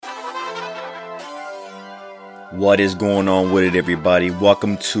What is going on with it, everybody?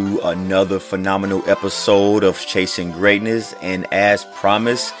 Welcome to another phenomenal episode of Chasing Greatness. And as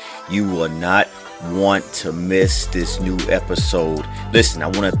promised, you will not want to miss this new episode. Listen, I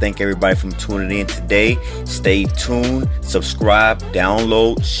want to thank everybody for tuning in today. Stay tuned, subscribe,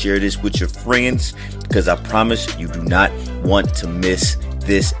 download, share this with your friends, because I promise you do not want to miss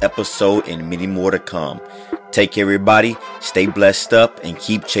this episode and many more to come. Take care, everybody. Stay blessed up and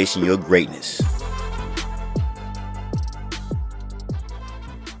keep chasing your greatness.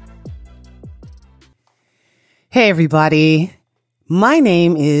 Hey everybody, my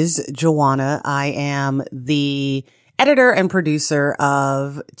name is Joanna. I am the editor and producer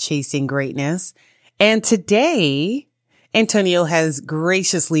of Chasing Greatness. And today, Antonio has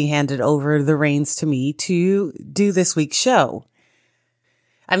graciously handed over the reins to me to do this week's show.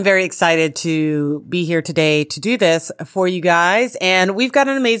 I'm very excited to be here today to do this for you guys. And we've got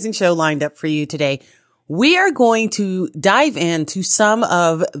an amazing show lined up for you today. We are going to dive into some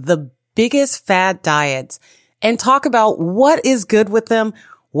of the biggest fad diets and talk about what is good with them,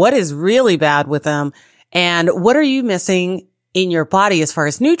 what is really bad with them, and what are you missing in your body as far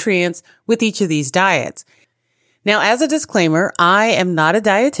as nutrients with each of these diets. Now, as a disclaimer, I am not a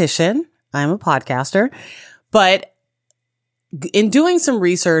dietitian. I'm a podcaster, but in doing some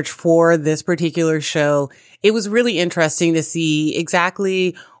research for this particular show, it was really interesting to see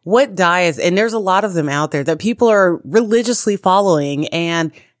exactly what diets, and there's a lot of them out there that people are religiously following,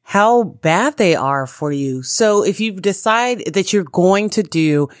 and how bad they are for you. So if you decide that you're going to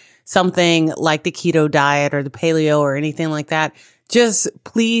do something like the keto diet or the paleo or anything like that, just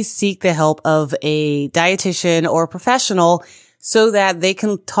please seek the help of a dietitian or professional so that they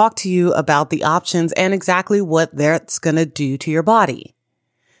can talk to you about the options and exactly what that's going to do to your body.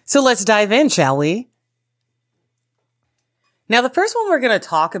 So let's dive in, shall we? Now, the first one we're going to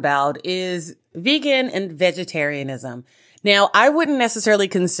talk about is vegan and vegetarianism. Now, I wouldn't necessarily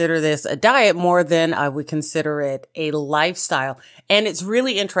consider this a diet more than I would consider it a lifestyle. And it's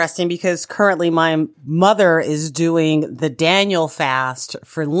really interesting because currently my mother is doing the Daniel fast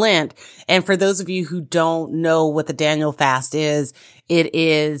for Lent. And for those of you who don't know what the Daniel fast is, it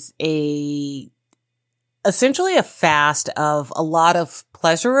is essentially a fast of a lot of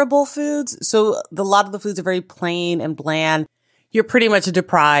pleasurable foods. So a lot of the foods are very plain and bland. You're pretty much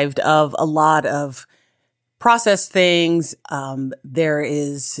deprived of a lot of processed things. There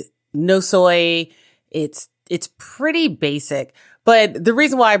is no soy. It's pretty basic. But the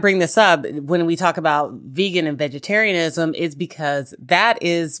reason why I bring this up when we talk about vegan and vegetarianism is because that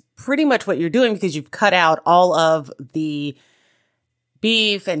is pretty much what you're doing, because you've cut out all of the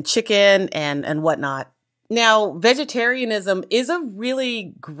beef and chicken and whatnot. Now, vegetarianism is a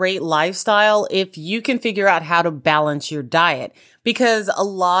really great lifestyle if you can figure out how to balance your diet, because a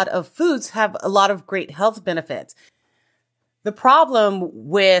lot of foods have a lot of great health benefits. The problem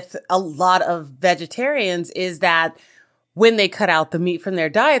with a lot of vegetarians is that when they cut out the meat from their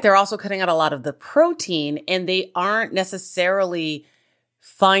diet, they're also cutting out a lot of the protein, and they aren't necessarily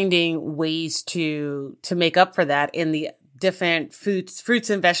finding ways to make up for that in the different fruits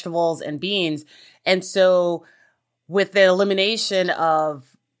and vegetables and beans. And so with the elimination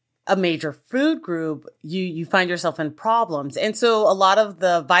of a major food group, you find yourself in problems. And so a lot of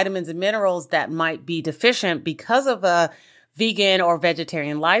the vitamins and minerals that might be deficient because of a vegan or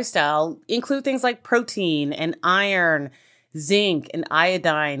vegetarian lifestyle include things like protein and iron, zinc and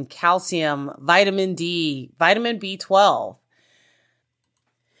iodine, calcium, vitamin D, vitamin B12.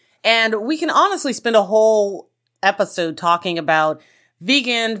 And we can honestly spend a whole episode talking about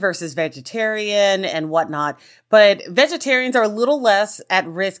vegan versus vegetarian and whatnot, but vegetarians are a little less at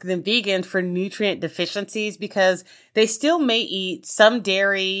risk than vegans for nutrient deficiencies because they still may eat some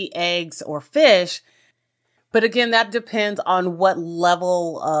dairy, eggs, or fish. But again, that depends on what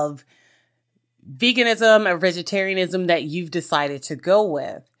level of veganism or vegetarianism that you've decided to go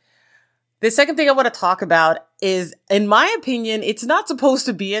with. The second thing I want to talk about is, in my opinion, it's not supposed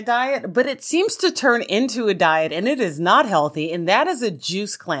to be a diet, but it seems to turn into a diet, and it is not healthy, and that is a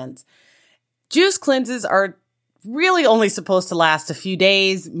juice cleanse. Juice cleanses are really only supposed to last a few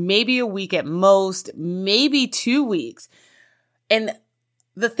days, maybe a week at most, maybe 2 weeks. And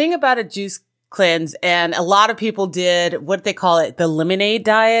the thing about a juice cleanse, and a lot of people did what they call it, the lemonade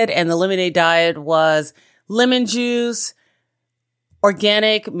diet, and the lemonade diet was lemon juice,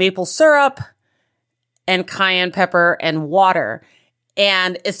 organic maple syrup, and cayenne pepper and water.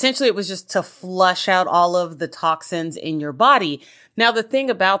 And essentially it was just to flush out all of the toxins in your body. Now, the thing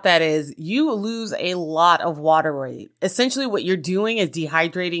about that is you lose a lot of water weight. Essentially what you're doing is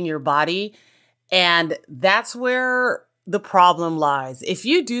dehydrating your body. And that's where the problem lies. If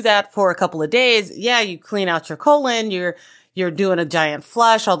you do that for a couple of days, yeah, you clean out your colon, you're doing a giant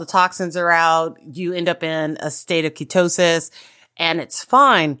flush, all the toxins are out, you end up in a state of ketosis, and it's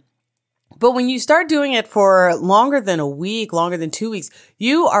fine. But when you start doing it for longer than a week, longer than 2 weeks,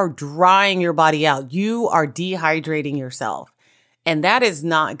 you are drying your body out. You are dehydrating yourself. And that is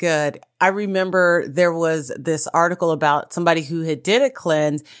not good. I remember there was this article about somebody who had did a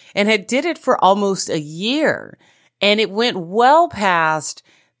cleanse and had did it for almost a year. And it went well past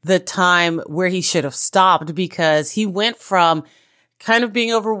the time where he should have stopped, because he went from kind of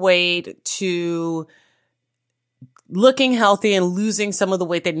being overweight to looking healthy and losing some of the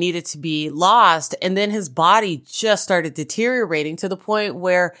weight that needed to be lost. And then his body just started deteriorating to the point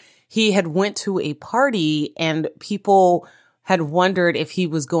where he had went to a party and people had wondered if he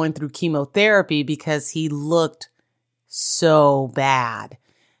was going through chemotherapy because he looked so bad,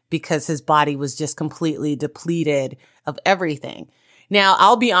 because his body was just completely depleted of everything. Now,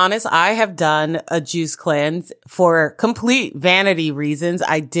 I'll be honest, I have done a juice cleanse for complete vanity reasons.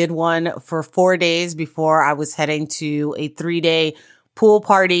 I did one for 4 days before I was heading to a 3-day pool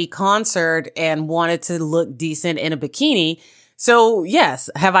party concert and wanted to look decent in a bikini. So yes,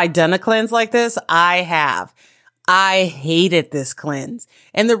 have I done a cleanse like this? I have. I hated this cleanse.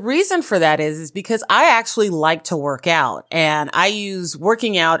 And the reason for that is because I actually like to work out, and I use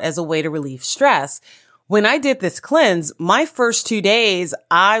working out as a way to relieve stress. When I did this cleanse, my first 2 days,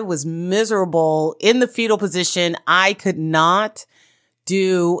 I was miserable in the fetal position. I could not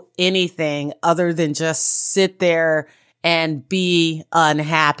do anything other than just sit there and be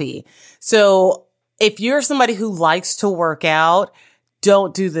unhappy. So if you're somebody who likes to work out,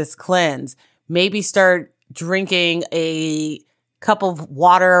 don't do this cleanse. Maybe start drinking a cup of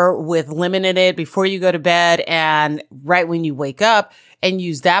water with lemon in it before you go to bed and right when you wake up, and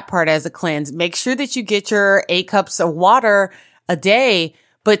use that part as a cleanse. Make sure that you get your 8 cups of water a day,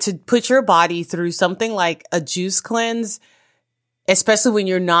 but to put your body through something like a juice cleanse, especially when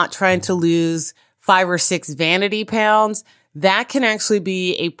you're not trying to lose 5 or 6 vanity pounds, that can actually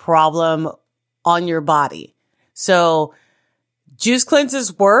be a problem on your body. So juice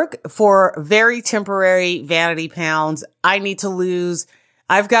cleanses work for very temporary vanity pounds.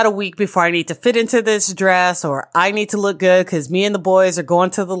 I've got a week before I need to fit into this dress, or I need to look good because me and the boys are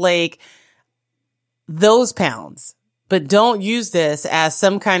going to the lake. Those pounds. But don't use this as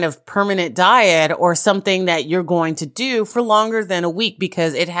some kind of permanent diet or something that you're going to do for longer than a week,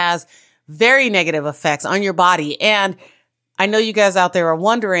 because it has very negative effects on your body. And I know you guys out there are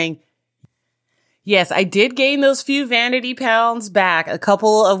wondering, yes, I did gain those few vanity pounds back a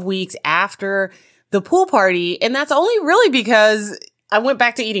couple of weeks after the pool party. And that's only really because I went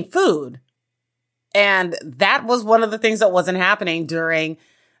back to eating food. And that was one of the things that wasn't happening during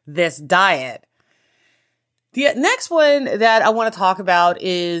this diet. The next one that I want to talk about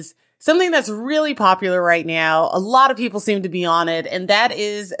is something that's really popular right now. A lot of people seem to be on it, and that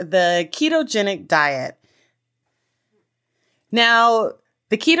is the ketogenic diet. Now,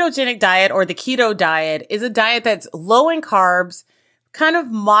 the ketogenic diet, or the keto diet, is a diet that's low in carbs, kind of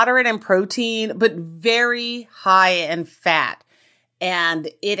moderate in protein, but very high in fat. And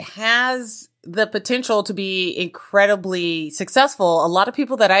it has the potential to be incredibly successful. A lot of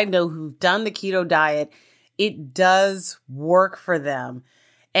people that I know who've done the keto diet, it does work for them.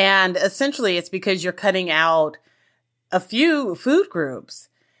 And essentially it's because you're cutting out a few food groups.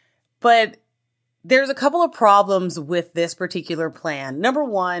 But there's a couple of problems with this particular plan. Number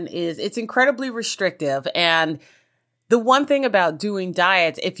one is it's incredibly restrictive. And the one thing about doing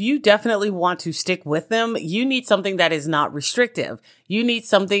diets, if you definitely want to stick with them, you need something that is not restrictive. You need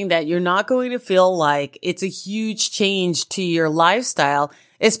something that you're not going to feel like it's a huge change to your lifestyle,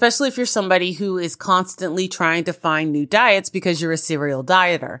 especially if you're somebody who is constantly trying to find new diets because you're a serial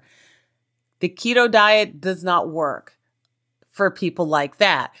dieter. The keto diet does not work for people like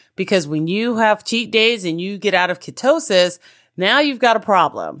that, because when you have cheat days and you get out of ketosis, now you've got a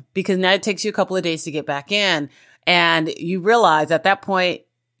problem, because now it takes you a couple of days to get back in. And you realize at that point,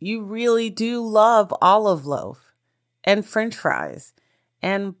 you really do love olive loaf and French fries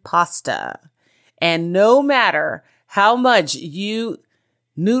and pasta. And no matter how much you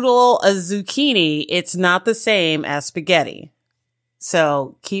noodle a zucchini, it's not the same as spaghetti.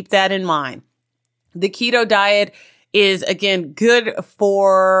 So keep that in mind. The keto diet is, again, good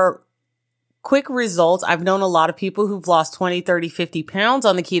for quick results. I've known a lot of people who've lost 20, 30, 50 pounds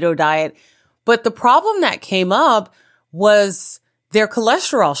on the keto diet. But the problem that came up was their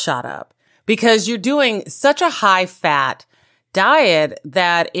cholesterol shot up, because you're doing such a high fat diet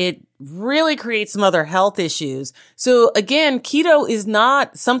that it really creates some other health issues. So again, keto is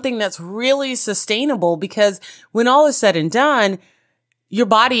not something that's really sustainable because when all is said and done, your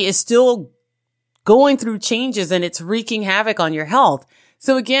body is still going through changes and it's wreaking havoc on your health.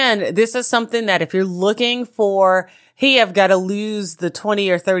 So again, this is something that if you're looking for, hey, I've got to lose the 20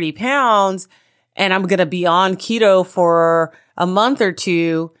 or 30 pounds and I'm going to be on keto for a month or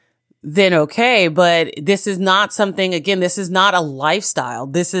two, then okay. But this is not something, again, this is not a lifestyle.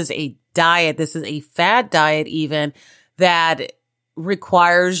 This is a diet. This is a fad diet even that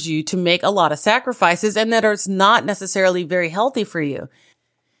requires you to make a lot of sacrifices and that is not necessarily very healthy for you.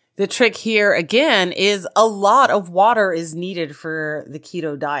 The trick here again is a lot of water is needed for the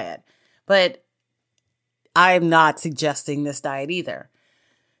keto diet, but I'm not suggesting this diet either.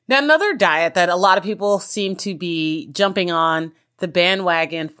 Now, another diet that a lot of people seem to be jumping on the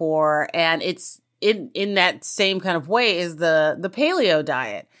bandwagon for, and it's in that same kind of way, is the paleo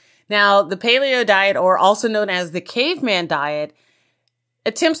diet. Now, the paleo diet, or also known as the caveman diet,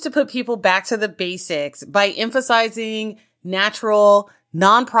 attempts to put people back to the basics by emphasizing natural,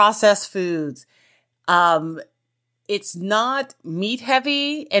 non-processed foods. It's not meat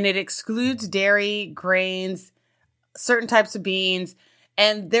heavy and it excludes dairy, grains, certain types of beans,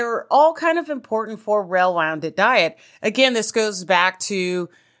 and they're all kind of important for a well-rounded diet. Again, this goes back to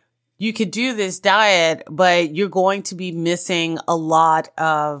you could do this diet, but you're going to be missing a lot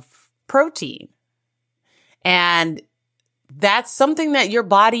of protein. And that's something that your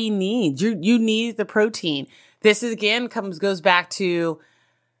body needs. You need the protein. This is, again, goes back to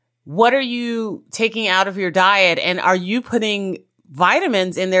what are you taking out of your diet and are you putting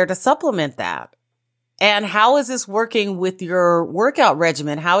vitamins in there to supplement that? And how is this working with your workout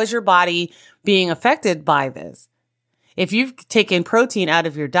regimen? How is your body being affected by this? If you've taken protein out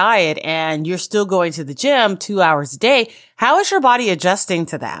of your diet and you're still going to the gym 2 hours a day, how is your body adjusting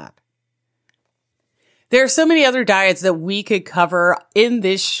to that? There are so many other diets that we could cover in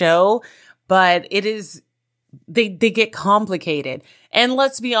this show, but they get complicated. And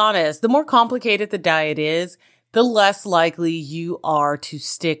let's be honest, the more complicated the diet is, the less likely you are to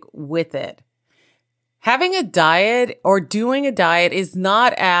stick with it. Having a diet or doing a diet is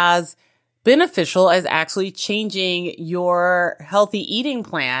not as beneficial as actually changing your healthy eating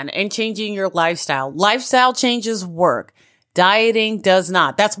plan and changing your lifestyle. Lifestyle changes work. Dieting does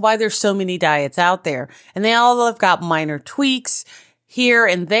not. That's why there's so many diets out there. And they all have got minor tweaks here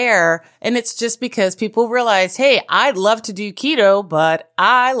and there. And it's just because people realize, hey, I'd love to do keto, but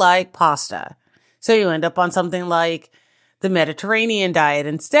I like pasta. So you end up on something like the Mediterranean diet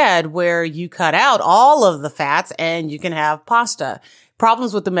instead, where you cut out all of the fats and you can have pasta.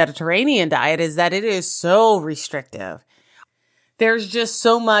 Problems with the Mediterranean diet is that it is so restrictive. There's just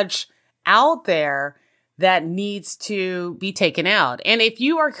so much out there that needs to be taken out. And if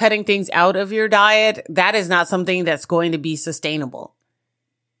you are cutting things out of your diet, that is not something that's going to be sustainable.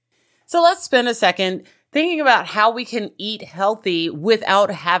 So let's spend a second thinking about how we can eat healthy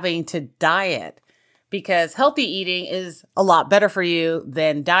without having to diet, because healthy eating is a lot better for you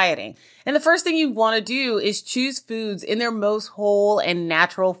than dieting. And the first thing you want to do is choose foods in their most whole and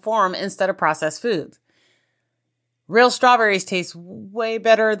natural form instead of processed foods. Real strawberries taste way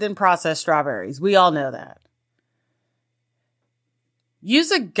better than processed strawberries. We all know that.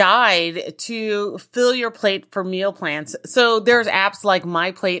 Use a guide to fill your plate for meal plans. So there's apps like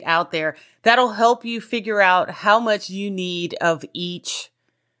My Plate out there that'll help you figure out how much you need of each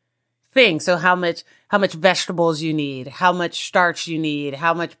thing. So how much vegetables you need, how much starch you need,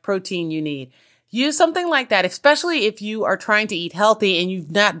 how much protein you need. Use something like that, especially if you are trying to eat healthy and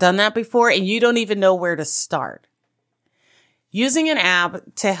you've not done that before and you don't even know where to start. Using an app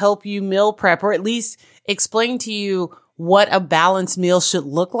to help you meal prep, or at least explain to you what a balanced meal should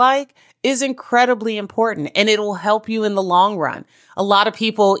look like, is incredibly important, and it will help you in the long run. A lot of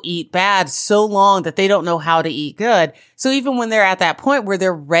people eat bad so long that they don't know how to eat good. So even when they're at that point where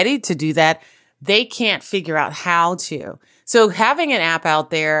they're ready to do that, they can't figure out how to. So having an app out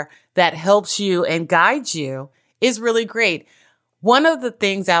there that helps you and guides you is really great. One of the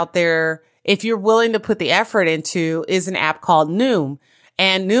things out there, if you're willing to put the effort into, is an app called Noom.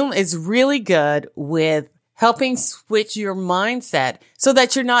 And Noom is really good with helping switch your mindset so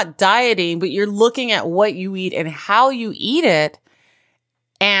that you're not dieting, but you're looking at what you eat and how you eat it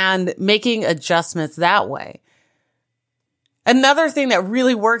and making adjustments that way. Another thing that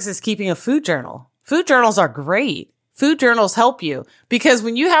really works is keeping a food journal. Food journals are great. Food journals help you because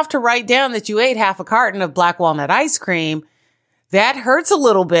when you have to write down that you ate half a carton of black walnut ice cream, that hurts a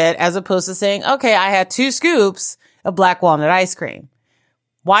little bit as opposed to saying, okay, I had 2 scoops of black walnut ice cream.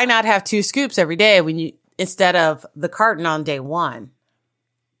 Why not have 2 scoops every day when instead of the carton on day one.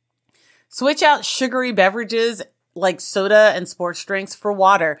 Switch out sugary beverages like soda and sports drinks for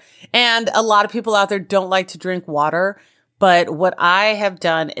water. And a lot of people out there don't like to drink water. But what I have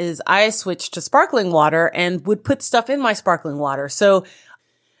done is I switched to sparkling water and would put stuff in my sparkling water. So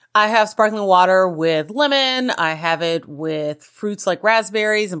I have sparkling water with lemon. I have it with fruits like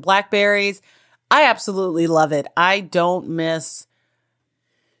raspberries and blackberries. I absolutely love it. I don't miss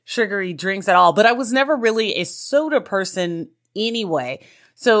sugary drinks at all, but I was never really a soda person anyway.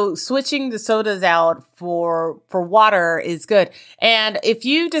 So switching the sodas out for water is good. And if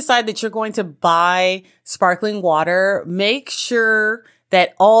you decide that you're going to buy sparkling water, make sure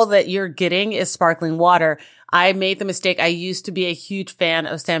that all that you're getting is sparkling water. I made the mistake. I used to be a huge fan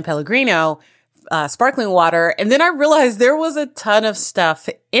of San Pellegrino sparkling water. And then I realized there was a ton of stuff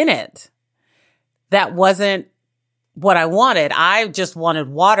in it that wasn't what I wanted. I just wanted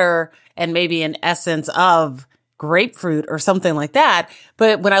water and maybe an essence of grapefruit or something like that.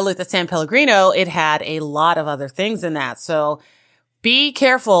 But when I looked at San Pellegrino, it had a lot of other things in that. So be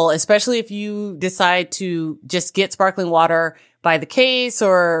careful, especially if you decide to just get sparkling water by the case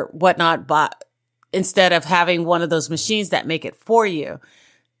or whatnot, but instead of having one of those machines that make it for you.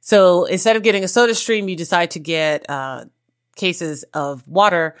 So instead of getting a soda stream, you decide to get cases of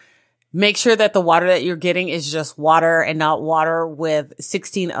water. Make sure that the water that you're getting is just water and not water with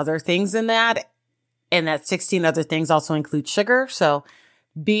 16 other things in that. And that 16 other things also include sugar. So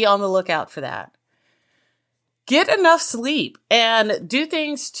be on the lookout for that. Get enough sleep and do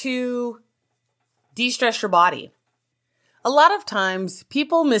things to de-stress your body. A lot of times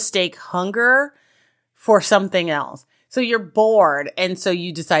people mistake hunger for something else. So you're bored and so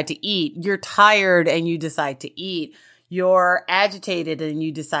you decide to eat. You're tired and you decide to eat. You're agitated and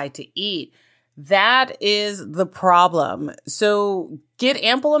you decide to eat. That is the problem. So get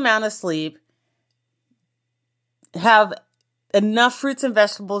ample amount of sleep. Have enough fruits and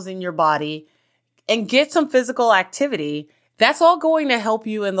vegetables in your body and get some physical activity. That's all going to help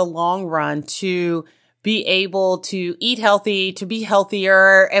you in the long run to be able to eat healthy, to be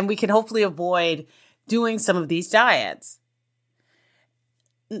healthier, and we can hopefully avoid doing some of these diets.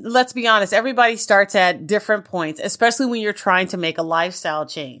 Let's be honest, everybody starts at different points, especially when you're trying to make a lifestyle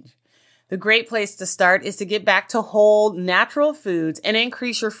change. The great place to start is to get back to whole, natural foods and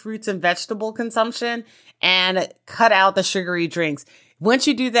increase your fruits and vegetable consumption and cut out the sugary drinks. Once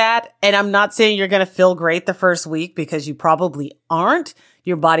you do that, and I'm not saying you're going to feel great the first week because you probably aren't,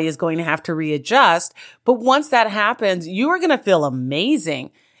 your body is going to have to readjust. But once that happens, you are going to feel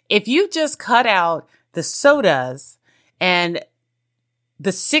amazing. If you just cut out the sodas and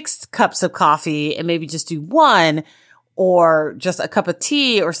the 6 cups of coffee and maybe just do 1 or just a cup of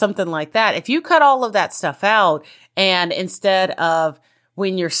tea or something like that. If you cut all of that stuff out and instead of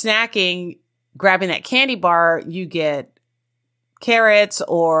when you're snacking, grabbing that candy bar, you get carrots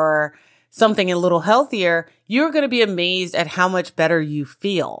or something a little healthier, you're going to be amazed at how much better you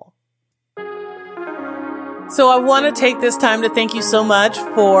feel. So I want to take this time to thank you so much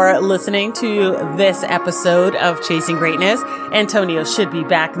for listening to this episode of Chasing Greatness. Antonio should be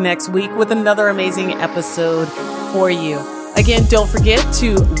back next week with another amazing episode for you. Again, don't forget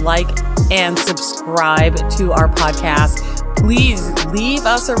to like and subscribe to our podcast. Please leave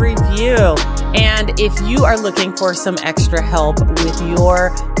us a review. And if you are looking for some extra help with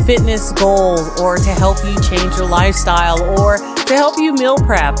your fitness goals or to help you change your lifestyle or to help you meal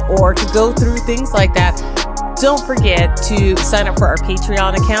prep or to go through things like that, don't forget to sign up for our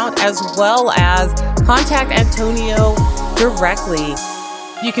Patreon account as well as contact Antonio directly.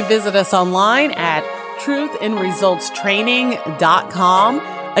 You can visit us online at truthinresultstraining.com.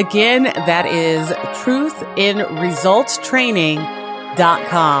 Again, that is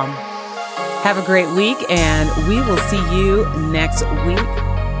truthinresultstraining.com. Have a great week and we will see you next week.